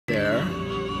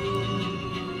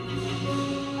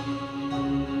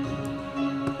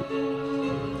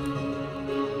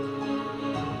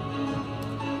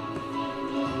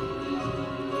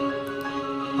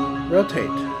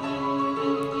Rotate.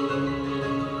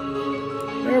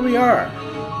 There we are.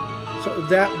 So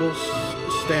that will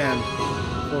stand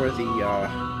for the,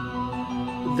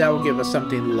 that will give us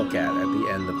something to look at the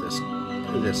end of this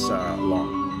long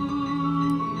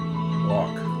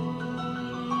walk.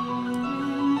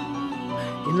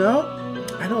 You know,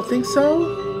 I don't think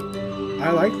so.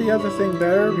 I like the other thing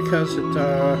better because it,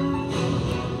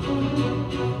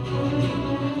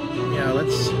 yeah,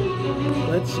 let's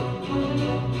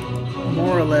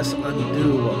more or less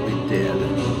undo what we did.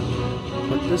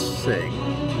 Put this thing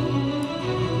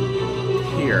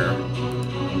here.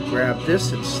 Grab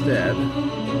this instead.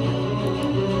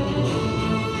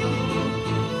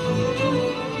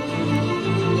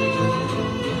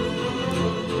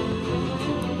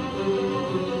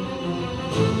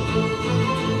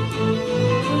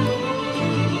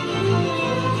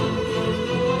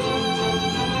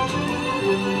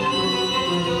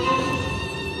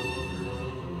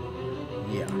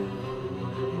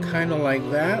 Kind of like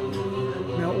that.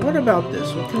 Now, what about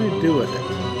this? What can we do with it?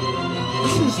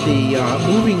 This is the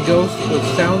moving ghost with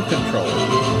sound control.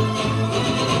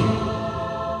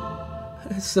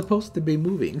 It's supposed to be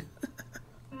moving.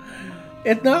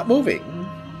 It's not moving.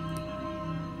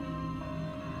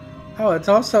 Oh, it's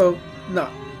also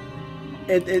not.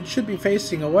 It should be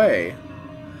facing away.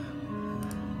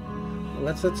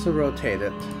 Let's rotate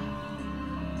it.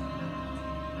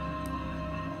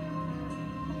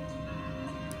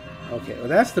 Okay, well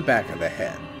that's the back of the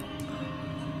head.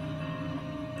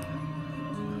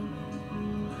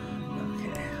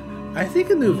 Okay, I think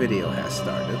a new video has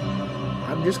started.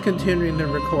 I'm just continuing the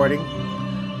recording.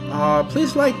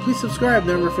 Please like, please subscribe.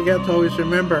 Never forget to always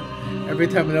remember, every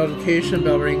time a notification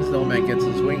bell rings, no man gets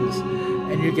his wings.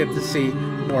 And you get to see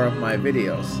more of my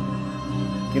videos.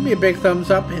 Give me a big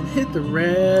thumbs up and hit the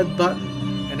red button.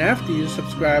 And after you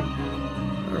subscribe,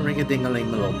 ring a ding-a-ling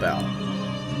little bell.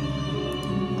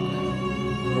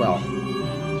 Well,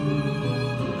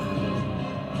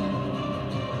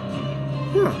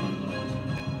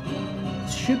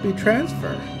 it should be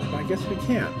transferred. I guess we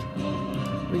can't.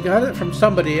 We got it from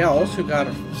somebody else, who got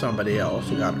it from somebody else,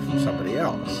 who got it from somebody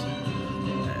else.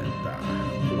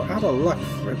 And we're out of luck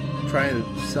for trying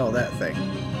to sell that thing.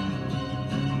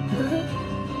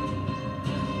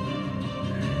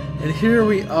 And here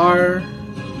we are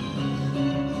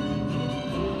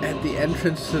at the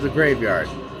entrance to the graveyard.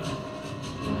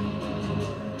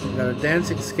 We got a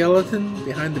dancing skeleton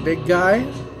behind the big guy.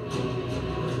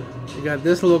 We got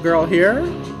this little girl here.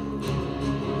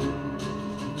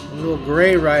 A little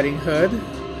Gray Riding Hood,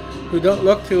 who don't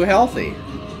look too healthy.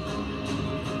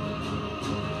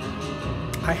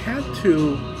 I had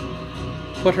to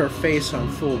put her face on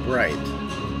full bright.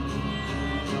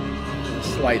 A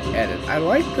slight edit. I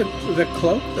like the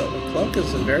cloak though. The cloak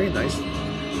is a very nice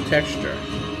texture.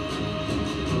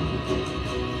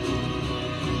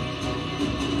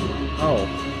 Oh.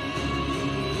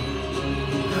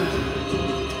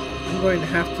 I'm going to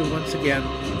have to once again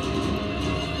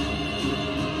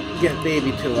get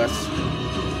baby to us.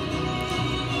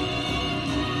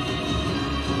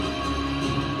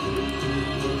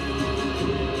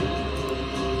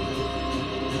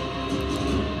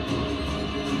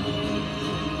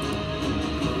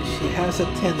 She has a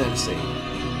tendency.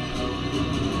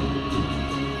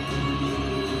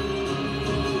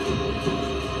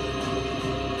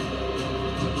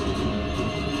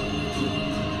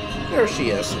 There she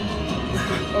is.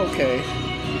 Okay.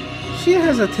 She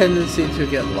has a tendency to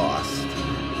get lost.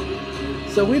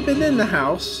 So we've been in the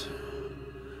house,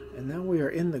 and now we are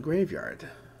in the graveyard.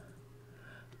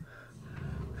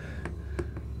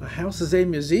 A house is a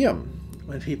museum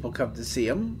when people come to see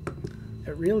them.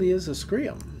 It really is a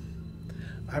scream.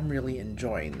 I'm really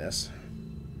enjoying this.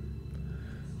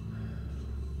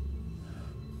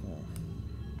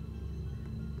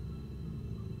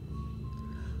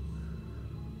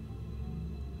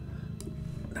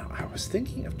 I was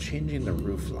thinking of changing the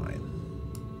roof line.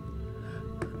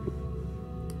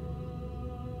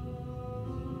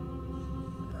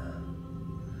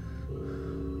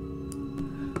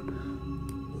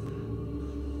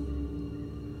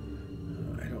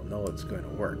 I don't know it's going to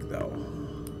work though.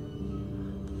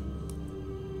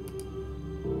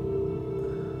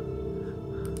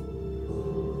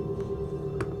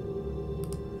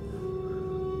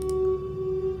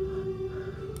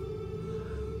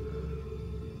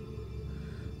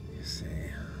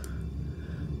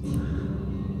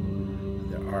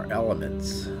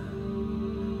 Elements.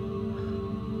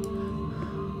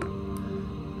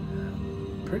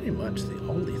 Pretty much the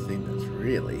only thing that's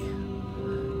really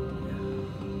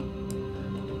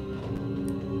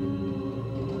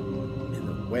in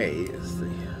the way is the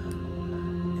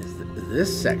this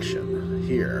section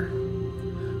here,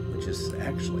 which is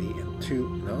actually in two,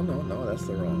 no, that's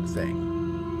the wrong thing.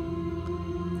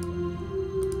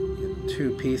 In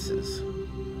two pieces.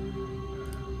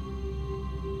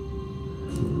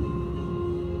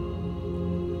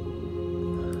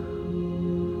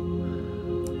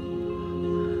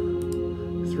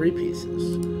 Three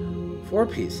pieces. Four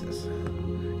pieces.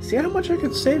 See how much I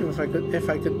could save if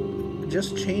I could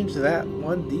just change that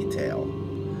one detail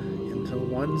into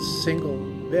one single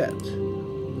bit.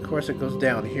 Of course, it goes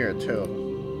down here too.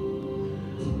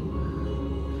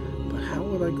 But how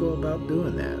would I go about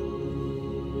doing that?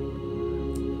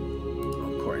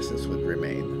 Of course, this would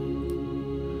remain.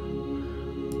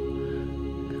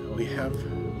 We have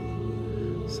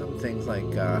some things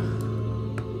like,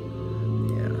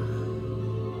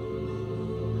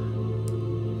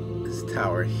 this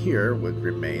tower here would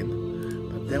remain,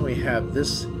 but then we have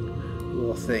this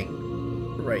little thing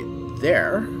right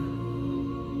there.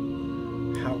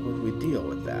 How would we deal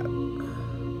with that?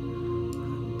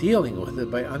 Dealing with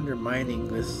it by undermining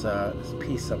this, this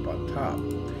piece up on top.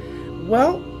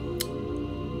 Well,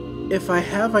 if I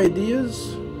have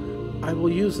ideas, I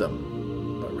will use them.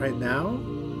 But right now,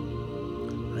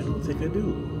 I don't think I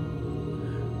do.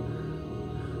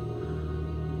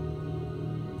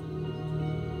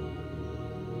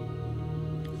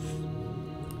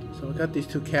 So I've got these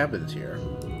two cabins here.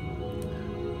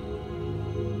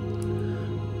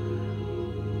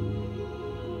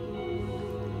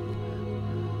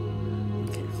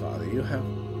 Okay, Father, you have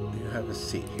a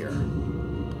seat here.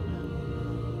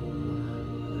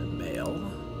 And male.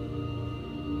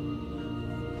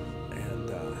 And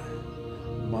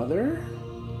Mother,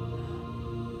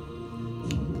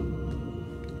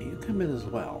 you come in as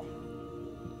well.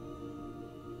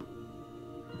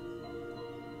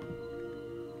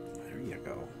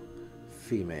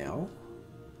 Female.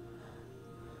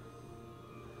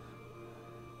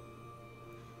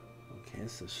 Okay,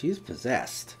 so she's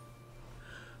possessed.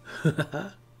 You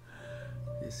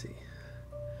see.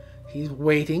 He's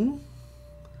waiting.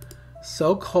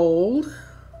 So cold.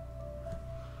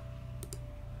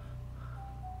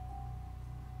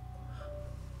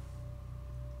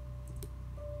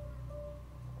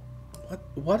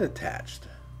 What attached?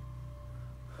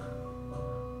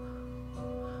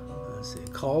 Let's see,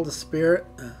 call the spirit.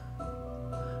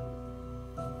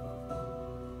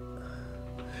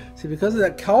 See, because of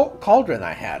that cauldron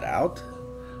I had out,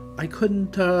 I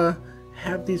couldn't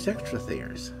have these extra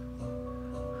things.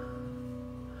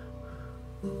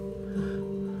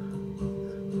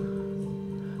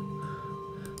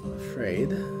 I'm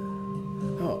afraid.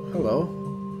 Oh, hello.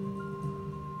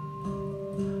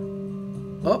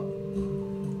 Oh,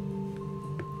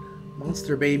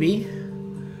 monster baby.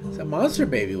 So Monster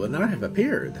Baby would not have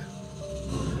appeared.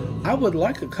 I would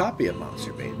like a copy of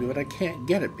Monster Baby, but I can't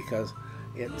get it because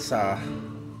it's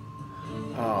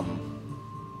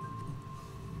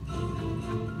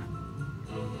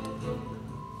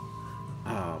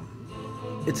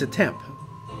it's a temp,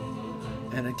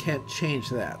 and I can't change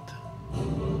that.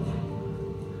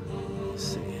 Let's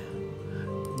see.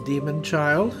 Demon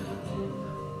Child.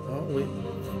 Oh, we.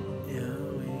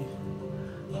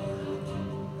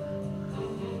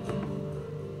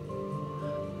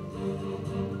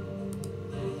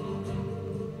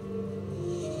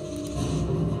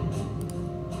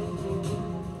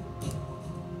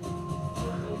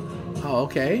 Oh,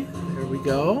 okay, there we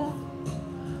go.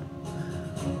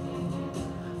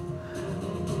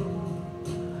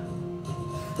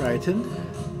 Frightened.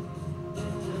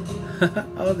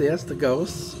 Oh, yes, the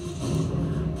ghosts.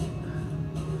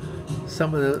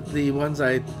 Some of the ones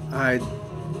I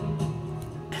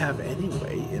have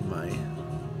anyway in my...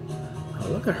 Oh,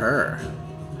 look at her.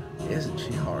 Isn't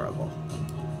she horrible?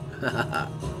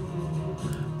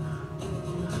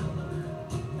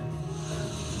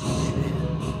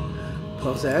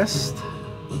 Possessed.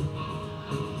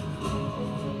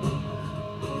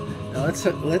 Now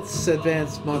let's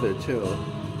advance Mother too.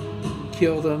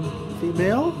 Kill them.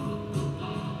 Female.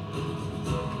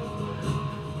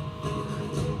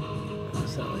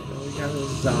 So we got a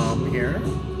zombie here.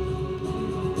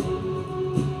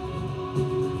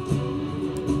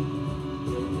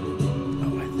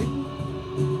 Oh, I think.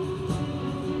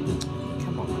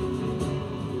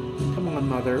 Come on,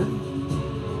 Mother.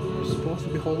 Supposed to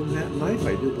be holding that knife,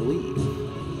 I do believe.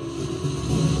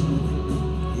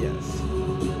 Yes.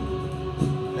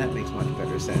 That makes much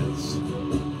better sense.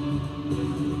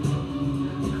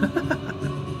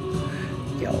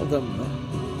 Kill them.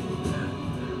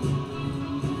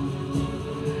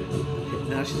 Okay,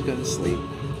 now she's going to sleep.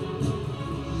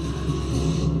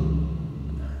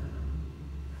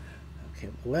 Okay,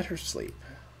 we'll let her sleep.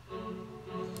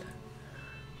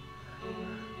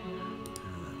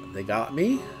 They got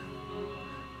me.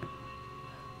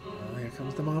 Oh, here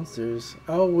comes the monsters.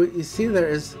 Oh, you see, there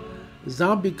is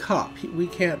zombie cop. We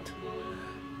can't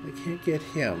get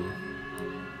him.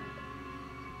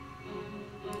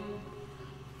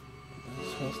 There's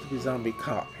supposed to be zombie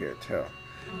cop here too.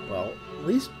 Well, at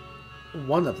least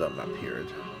one of them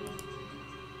appeared.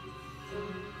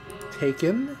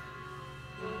 Taken.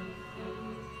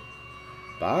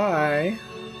 Bye.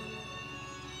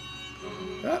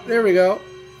 Oh, there we go.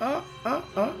 Oh.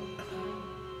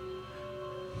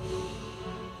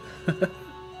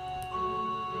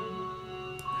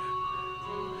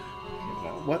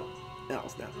 What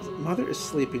else now? Mother is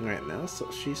sleeping right now, so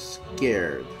she's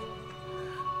scared.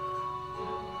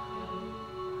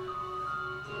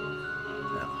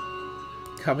 Now,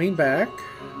 coming back.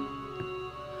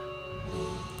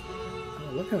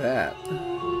 Oh, look at that.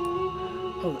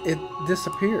 Oh, it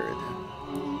disappeared.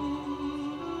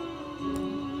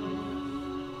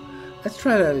 Let's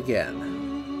try that again.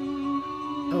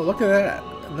 Oh, look at that.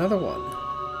 Another one.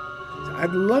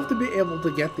 I'd love to be able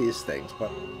to get these things, but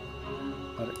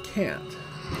it can't.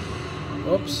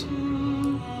 Oops.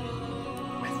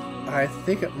 I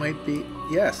think it might be...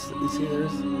 Yes, you see,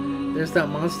 there's that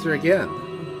monster again.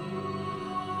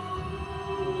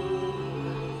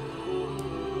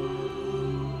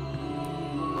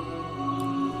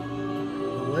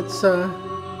 Let's, oh,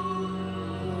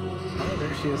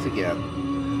 there she is again.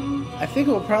 I think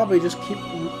we'll probably just keep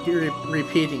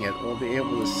repeating it. We'll be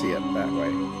able to see it that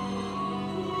way.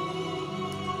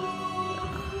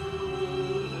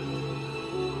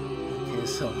 Okay,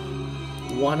 so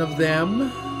one of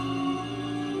them.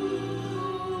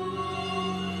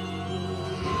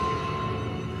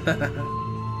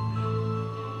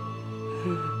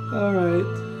 All right.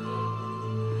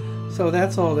 So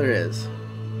that's all there is.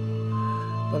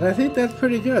 But I think that's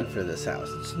pretty good for this house.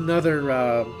 It's another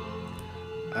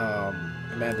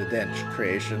Amanda Dench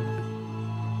creation.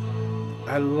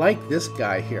 I like this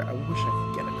guy here. I wish I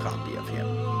could get a copy of him.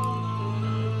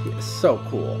 He is so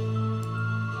cool.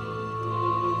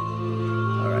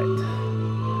 Alright.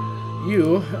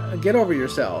 You, get over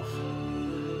yourself.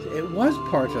 It was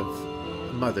part of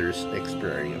Mother's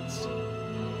experience.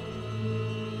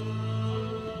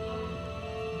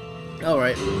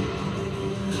 Alright.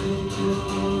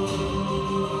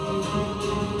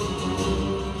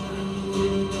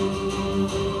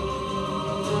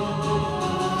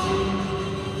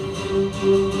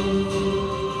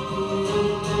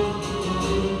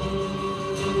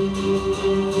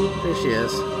 There she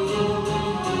is.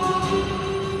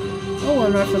 Oh,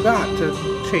 and I forgot to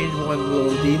change one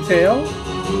little detail.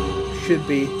 Should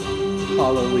be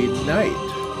Halloween night.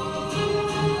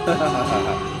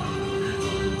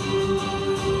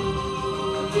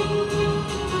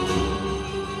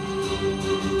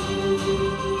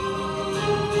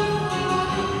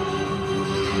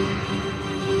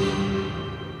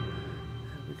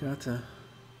 We got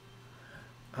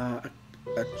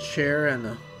a chair and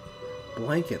a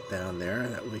blanket down there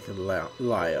that we could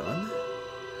lie on.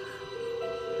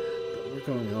 But we're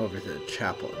going over to the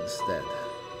chapel instead.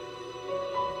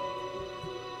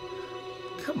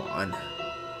 Come on.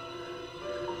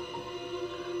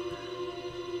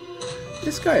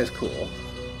 This guy is cool.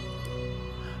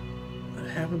 I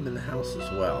have him in the house as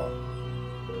well.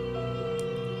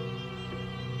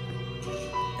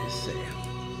 Let's see.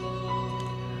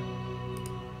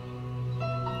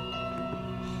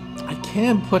 I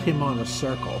can put him on a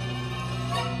circle.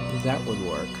 That would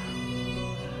work.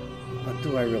 But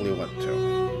do I really want to?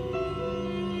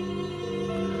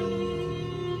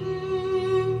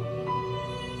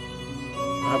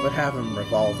 I would have him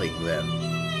revolving then.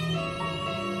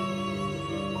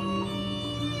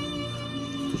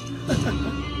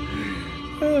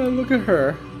 Oh, look at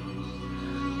her.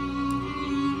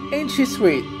 Ain't she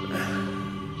sweet?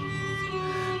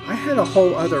 I had a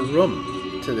whole other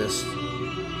room to this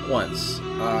once,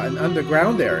 an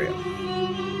underground area.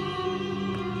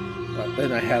 But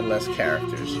then I had less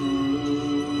characters.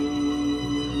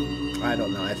 I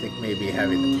don't know, I think maybe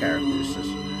having the characters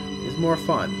is more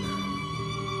fun.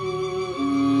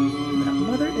 That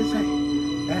mother is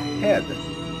ahead.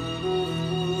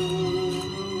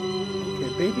 Okay,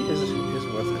 baby is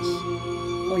with us.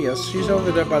 Oh yes, she's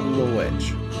over there by the little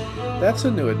witch. That's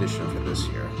a new addition for this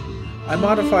year. I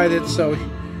modified it so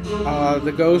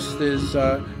the ghost is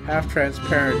half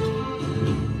transparent.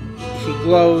 He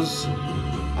glows,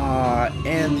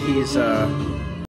 and he's